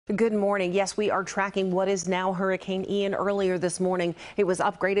Good morning. Yes, we are tracking what is now Hurricane Ian. Earlier this morning, it was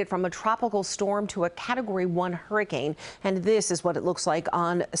upgraded from a tropical storm to a Category 1 hurricane, and this is what it looks like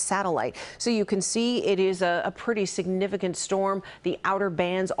on satellite. So you can see it is a pretty significant storm. The outer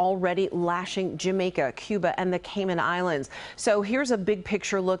bands already lashing Jamaica, Cuba, and the Cayman Islands. So here's a big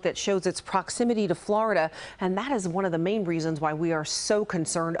picture look that shows its proximity to Florida, and that is one of the main reasons why we are so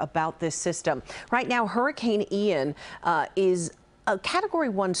concerned about this system. Right now, Hurricane Ian is a Category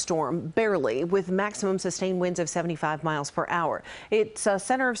 1 storm, barely, with maximum sustained winds of 75 miles per hour. Its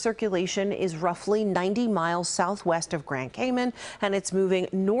center of circulation is roughly 90 miles southwest of Grand Cayman, and it's moving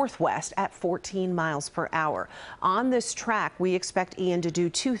northwest at 14 miles per hour. On this track, we expect Ian to do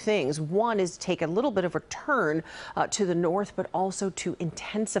two things. One is take a little bit of a turn to the north, but also to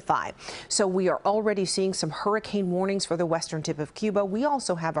intensify. So we are already seeing some hurricane warnings for the western tip of Cuba. We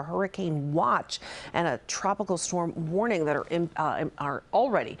also have a hurricane watch and a tropical storm warning that are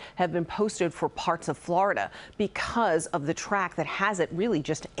already have been posted for parts of Florida because of the track that has it really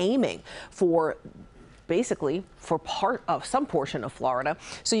just aiming for basically for part of some portion of Florida.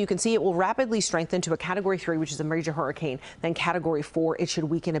 So you can see it will rapidly strengthen to a Category 3, which is a major hurricane, then Category 4. It should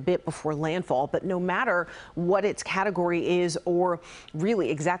weaken a bit before landfall. But no matter what its category is or really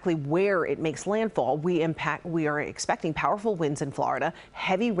exactly where it makes landfall, we are expecting powerful winds in Florida,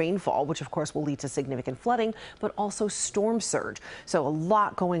 heavy rainfall, which of course will lead to significant flooding, but also storm surge. So a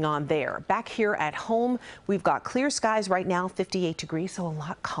lot going on there. Back here at home, we've got clear skies right now, 58 degrees, so a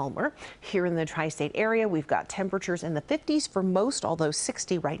lot calmer. Here in the tri-state area, we've got temperatures in the 50s for most, although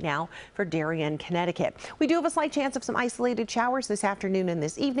 60 right now for Darien, Connecticut. We do have a slight chance of some isolated showers this afternoon and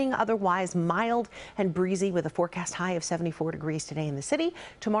this evening, otherwise mild and breezy with a forecast high of 74 degrees today in the city.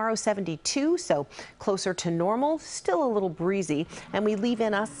 Tomorrow 72, so closer to normal, still a little breezy, and we leave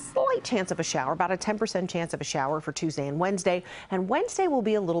in a slight chance of a shower, about a 10% chance of a shower for Tuesday and Wednesday. And Wednesday will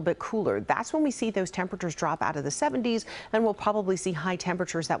be a little bit cooler. That's when we see those temperatures drop out of the 70s, and we'll probably see high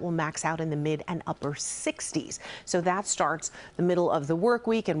temperatures that will max out in the mid and upper 60s. So that starts the middle of the work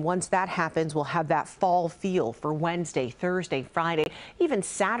week, and once that happens, we'll have that fall feel for Wednesday, Thursday, Friday, even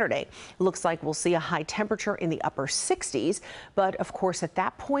Saturday. Looks like we'll see a high temperature in the upper 60s, but of course at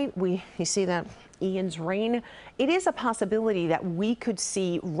that point you see that Ian's rain. It is a possibility that we could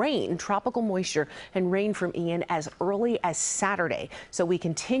see rain, tropical moisture and rain from Ian as early as Saturday. So we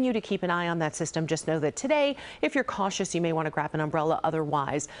continue to keep an eye on that system. Just know that today, if you're cautious, you may want to grab an umbrella.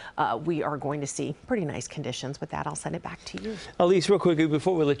 Otherwise, we are going to see pretty nice conditions. With that, I'll send it back to you. Elise, real quickly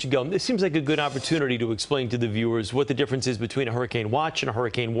before we let you go, this seems like a good opportunity to explain to the viewers what the difference is between a hurricane watch and a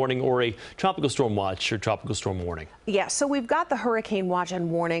hurricane warning, or a tropical storm watch or tropical storm warning. Yeah, so we've got the hurricane watch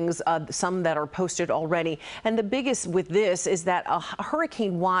and warnings, some that are posted already. And the biggest with this is that a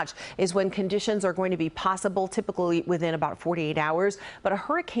hurricane watch is when conditions are going to be possible, typically within about 48 hours. But a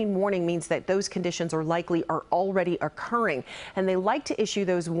hurricane warning means that those conditions are already occurring. And they like to issue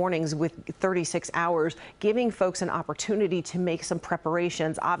those warnings with 36 hours, giving folks an opportunity to make some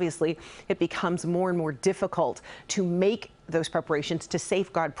preparations. Obviously, it becomes more and more difficult to make those preparations to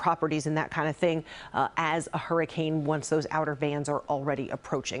safeguard properties and that kind of thing as a hurricane once those outer bands are already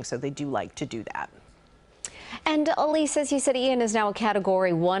approaching. So they do like to do that. And Elise, as you said, Ian is now a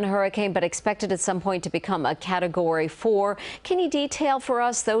Category 1 hurricane, but expected at some point to become a Category 4. Can you detail for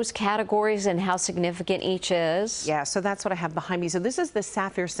us those categories and how significant each is? Yeah, so that's what I have behind me. So this is the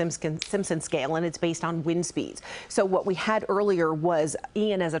Saffir-Simpson scale, and it's based on wind speeds. So what we had earlier was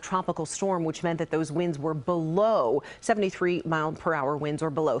Ian as a tropical storm, which meant that those winds were below 73 mile per hour winds or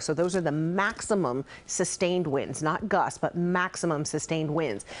below. So those are the maximum sustained winds, not gusts, but maximum sustained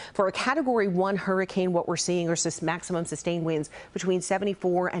winds. For a Category 1 hurricane, what we're seeing are maximum sustained winds between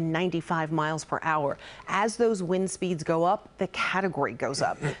 74 and 95 miles per hour. As those wind speeds go up, the category goes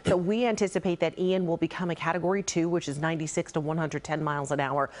up. So we anticipate that Ian will become a Category 2, which is 96 to 110 miles an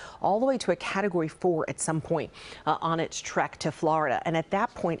hour, all the way to a Category 4 at some point on its trek to Florida. And at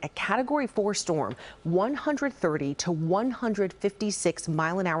that point, a Category 4 storm, 130 to 156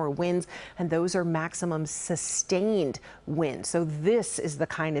 mile an hour winds, and those are maximum sustained winds. So this is the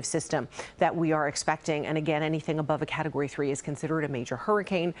kind of system that we are expecting. And again, anything above a Category 3 is considered a major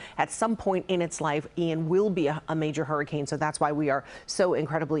hurricane. At some point in its life, Ian will be a major hurricane. So that's why we are so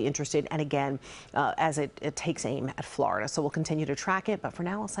incredibly interested. And again, as it takes aim at Florida. So we'll continue to track it. But for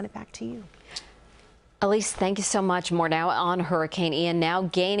now, I'll send it back to you. Elise, thank you so much. More now on Hurricane Ian, now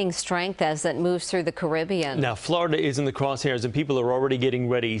gaining strength as it moves through the Caribbean. Now, Florida is in the crosshairs and people are already getting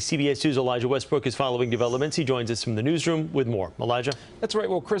ready. CBS 2's Elijah Westbrook is following developments. He joins us from the newsroom with more. Elijah? That's right.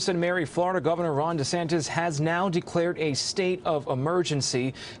 Well, Chris and Mary, Florida Governor Ron DeSantis has now declared a state of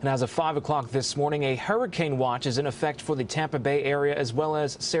emergency. And as of 5 o'clock this morning, a hurricane watch is in effect for the Tampa Bay area as well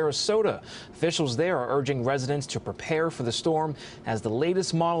as Sarasota. Officials there are urging residents to prepare for the storm. As the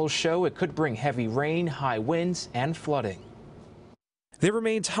latest models show, it could bring heavy rain, high winds and flooding. There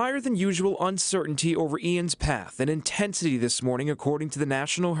remains higher than usual uncertainty over Ian's path and intensity this morning, according to the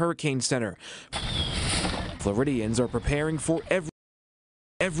National Hurricane Center. Floridians are preparing for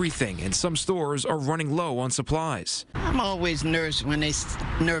everything, and some stores are running low on supplies. I'm always nervous when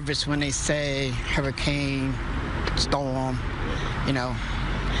they say hurricane, storm,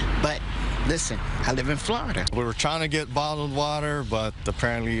 but listen, I live in Florida. We were trying to get bottled water, but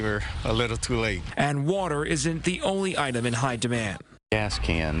apparently we're a little too late. And water isn't the only item in high demand. Gas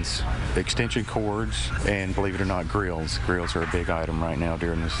cans, extension cords, and believe it or not, grills. Grills are a big item right now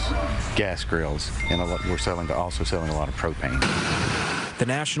during this gas grills, and we're also selling a lot of propane. The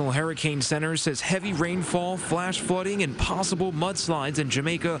National Hurricane Center says heavy rainfall, flash flooding, and possible mudslides in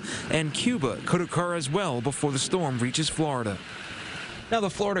Jamaica and Cuba could occur as well before the storm reaches Florida. Now, the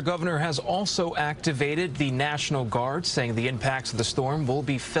Florida governor has also activated the National Guard, saying the impacts of the storm will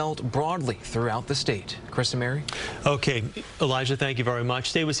be felt broadly throughout the state. Chris and Mary? Okay, Elijah, thank you very much.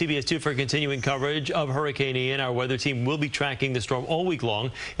 Stay with CBS 2 for continuing coverage of Hurricane Ian. Our weather team will be tracking the storm all week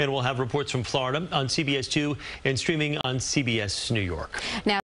long, and we'll have reports from Florida on CBS 2 and streaming on CBS New York. Now,